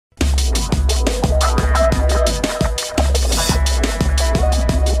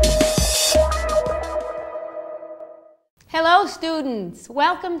students,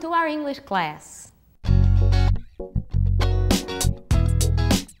 welcome to our English class.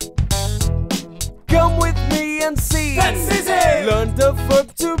 Come with me and see. That's easy. Learn the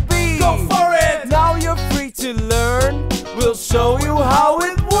verb to be. Go for it. Now you're free to learn. We'll show you how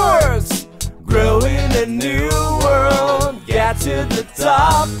it works. Grow in a new world. Get to the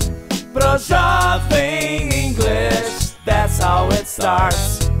top. Projovem English. That's how it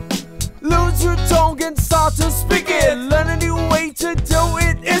starts. Lose your tongue and start to speak it. Learn a new way to do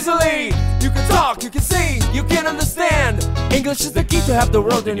it easily. You can talk, you can sing, you can understand. English is the key to have the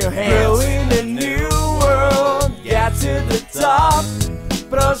world in your hands. Grow in a new world, get to the top.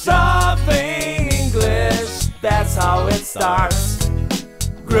 Projovem English, that's how it starts.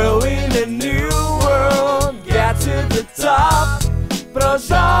 Grow in a new world, get to the top.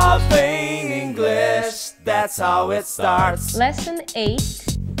 Projovem English, that's how it starts. Lesson 8.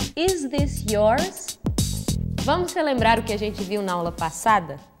 Is this yours? Vamos relembrar o que a gente viu na aula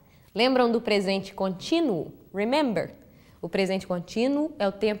passada? Lembram do presente contínuo? Remember? O presente contínuo é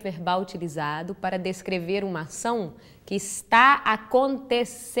o tempo verbal utilizado para descrever uma ação que está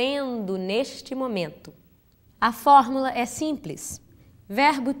acontecendo neste momento. A fórmula é simples.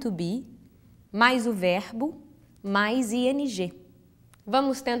 Verbo to be mais o verbo mais ing.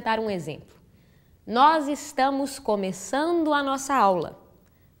 Vamos tentar um exemplo. Nós estamos começando a nossa aula.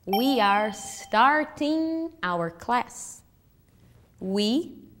 We are starting our class.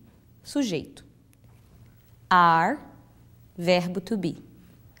 We, sujeito. Are, verbo to be.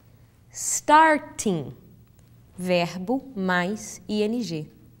 Starting, verbo mais ing.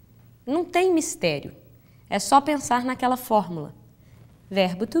 Não tem mistério. É só pensar naquela fórmula.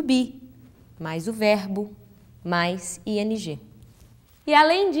 Verbo to be, mais o verbo, mais ing. E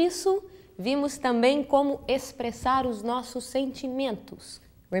além disso, vimos também como expressar os nossos sentimentos.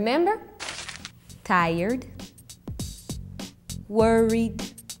 Remember? Tired,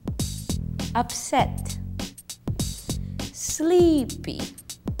 worried, upset, sleepy,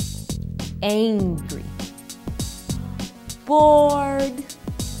 angry, bored,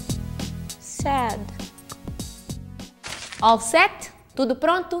 sad. All set? Tudo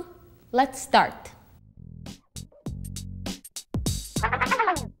pronto? Let's start.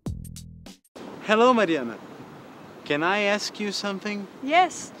 Hello, Mariana. Can I ask you something?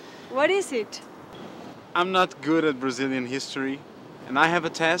 Yes. What is it? I'm not good at Brazilian history, and I have a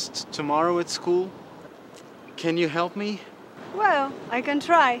test tomorrow at school. Can you help me? Well, I can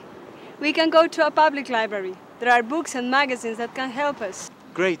try. We can go to a public library. There are books and magazines that can help us.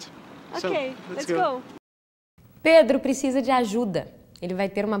 Great. Okay, let's go. Pedro precisa de ajuda. Ele vai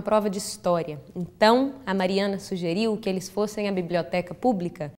ter uma prova de história. Então, a Mariana sugeriu que eles fossem à biblioteca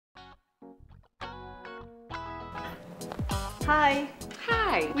pública. Hi.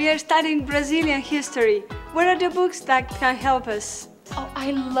 Hi. We are studying Brazilian history. What are the books that can help us? Oh,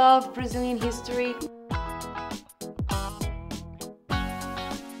 I love Brazilian history.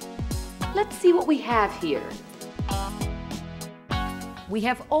 Let's see what we have here. We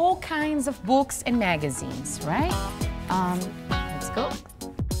have all kinds of books and magazines, right? Let's go.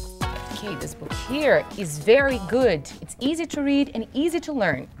 Okay, this book here is very good. It's easy to read and easy to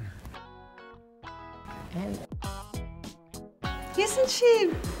learn. And Isn't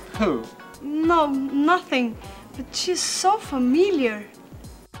she? Who? No, nothing. But she's so familiar.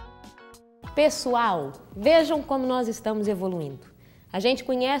 Pessoal, vejam como nós estamos evoluindo. A gente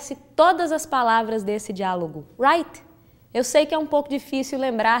conhece todas as palavras desse diálogo, right? Eu sei que é um pouco difícil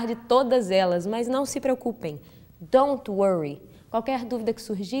lembrar de todas elas, mas não se preocupem. Don't worry. Qualquer dúvida que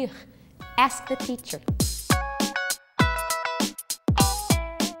surgir, ask the teacher.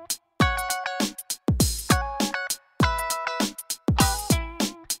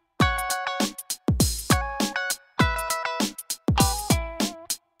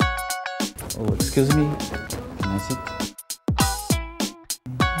 Oh, excuse me. Can I sit?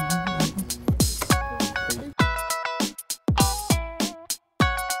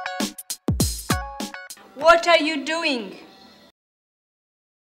 What are you doing?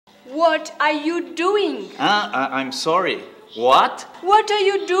 What are you doing? I'm sorry. What? What are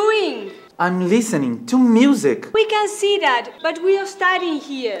you doing? I'm listening to music. We can see that, but we are studying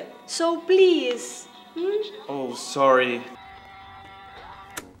here. So please. Oh, sorry.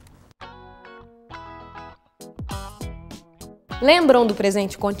 Lembram do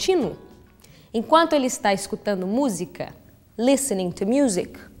presente contínuo? Enquanto ele está escutando música, listening to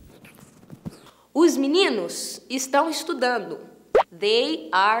music, os meninos estão estudando. They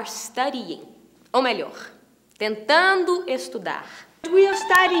are studying. Ou melhor, tentando estudar. We are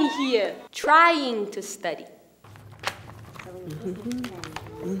studying here. Trying to study.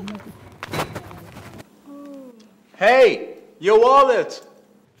 Hey, Your wallet!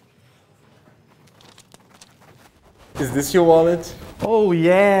 Is this your wallet? Oh,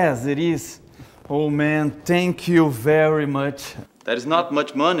 yes, it is. Oh, man, thank you very much. There is not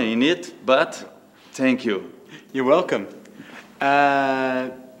much money in it, but thank you. You're welcome.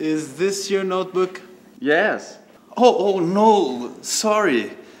 Is this your notebook? Yes. Oh, no,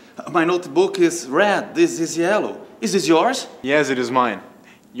 sorry. My notebook is red, this is yellow. Is this yours? Yes, it is mine.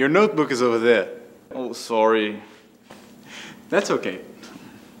 Your notebook is over there. Oh, sorry. That's okay.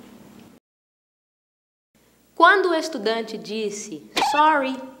 Quando o estudante disse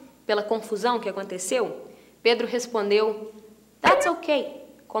sorry pela confusão que aconteceu, Pedro respondeu that's okay,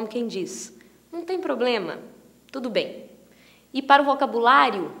 como quem diz, não tem problema, tudo bem. E para o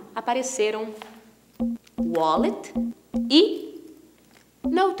vocabulário apareceram wallet e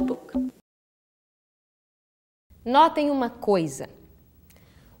notebook. Notem uma coisa.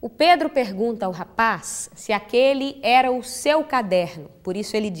 O Pedro pergunta ao rapaz se aquele era o seu caderno, por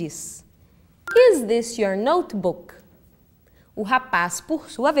isso ele diz Is this your notebook? O rapaz, por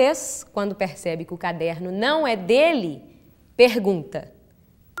sua vez, quando percebe que o caderno não é dele, pergunta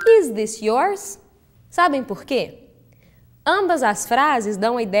Is this yours? Sabem por quê? Ambas as frases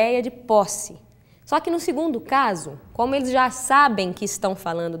dão a ideia de posse. Só que no segundo caso, como eles já sabem que estão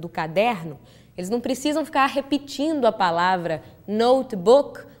falando do caderno, eles não precisam ficar repetindo a palavra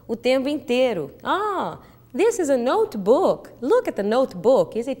notebook o tempo inteiro. This is a notebook. Look at the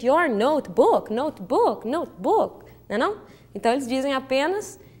notebook. Is it your notebook? Notebook, notebook. Não é não? Então eles dizem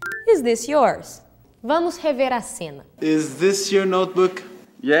apenas Is this yours? Vamos rever a cena. Is this your notebook?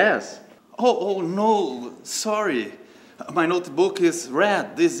 Yes. Oh, no, sorry. My notebook is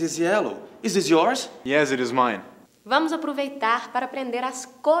red, this is yellow. Is this yours? Yes, it is mine. Vamos aproveitar para aprender as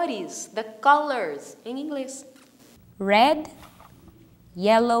cores, the colors, em inglês. Red,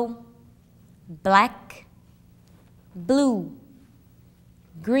 yellow, black, blue,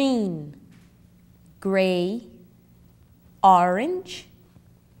 green, gray, orange,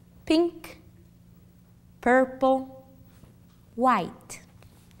 pink, purple, white.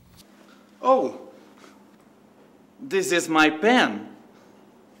 Oh, this is my pen.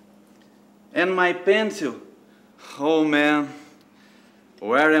 And my pencil. Oh, man.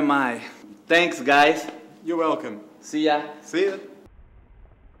 Where am I? Thanks, guys. You're welcome. See ya. See ya.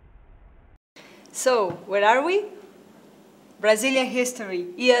 So, where are we? Brazilian history,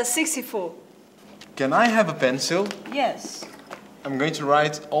 year 64. Can I have a pencil? Yes. I'm going to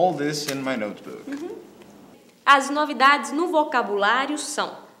write all this in my notebook. As novidades no vocabulário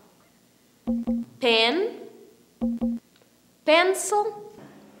são pen, pencil.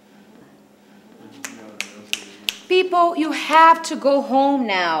 People, you have to go home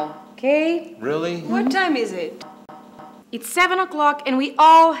now, okay? Really? What time is it? It's 7 o'clock and we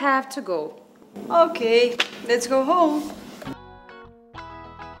all have to go. Okay, let's go home.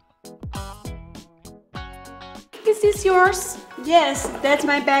 Is this yours? Yes, that's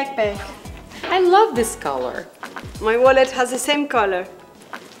my backpack. I love this color. My wallet has the same color.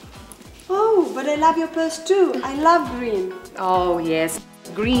 Oh, but I love your purse too. I love green. Oh, yes.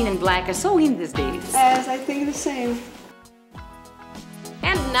 Green and black are so in these days. Yes, I think the same.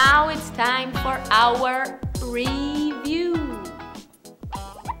 And now it's time for our review.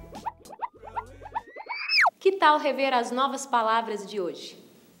 Que tal rever as novas palavras de hoje?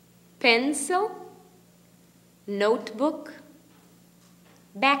 Pencil, notebook,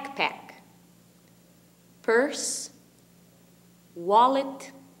 backpack, purse,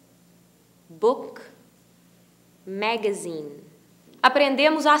 wallet, book, magazine.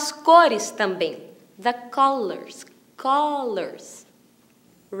 Aprendemos as cores também. The colors. Colors.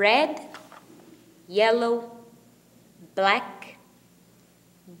 Red, yellow, black,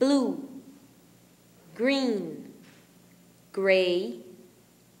 blue, green, gray,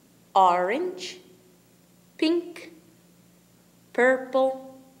 orange, pink, purple,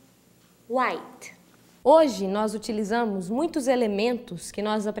 white. Hoje nós utilizamos muitos elementos que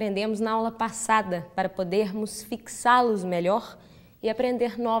nós aprendemos na aula passada para podermos fixá-los melhor e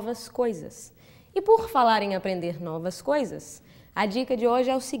aprender novas coisas. E por falar em aprender novas coisas, a dica de hoje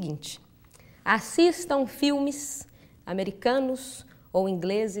é o seguinte: assistam filmes americanos ou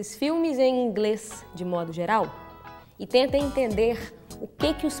ingleses, filmes em inglês de modo geral, e tentem entender o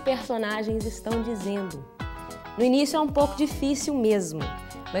que os personagens estão dizendo. No início é um pouco difícil mesmo,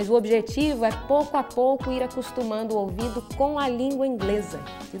 mas o objetivo é pouco a pouco ir acostumando o ouvido com a língua inglesa.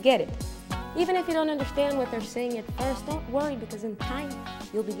 You get it? Even if you don't understand what they're saying at first, don't worry, because in time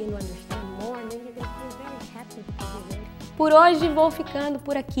you'll begin to understand more and then you're going to feel very happy because you learned. Por hoje vou ficando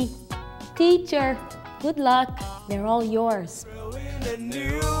por aqui. Teacher, good luck. They're all yours. In a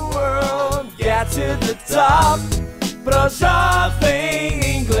new world, get to the top. Projovem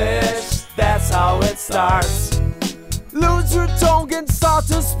starts. Lose your tongue and start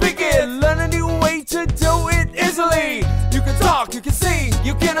to speak it. Learn a new way to do it easily. You can talk, you can sing,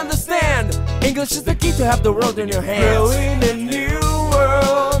 you can understand. English is the key to have the world in your hands. Growing a new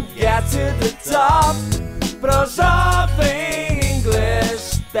world, get to the top. Projovem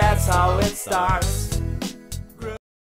English, that's how it starts.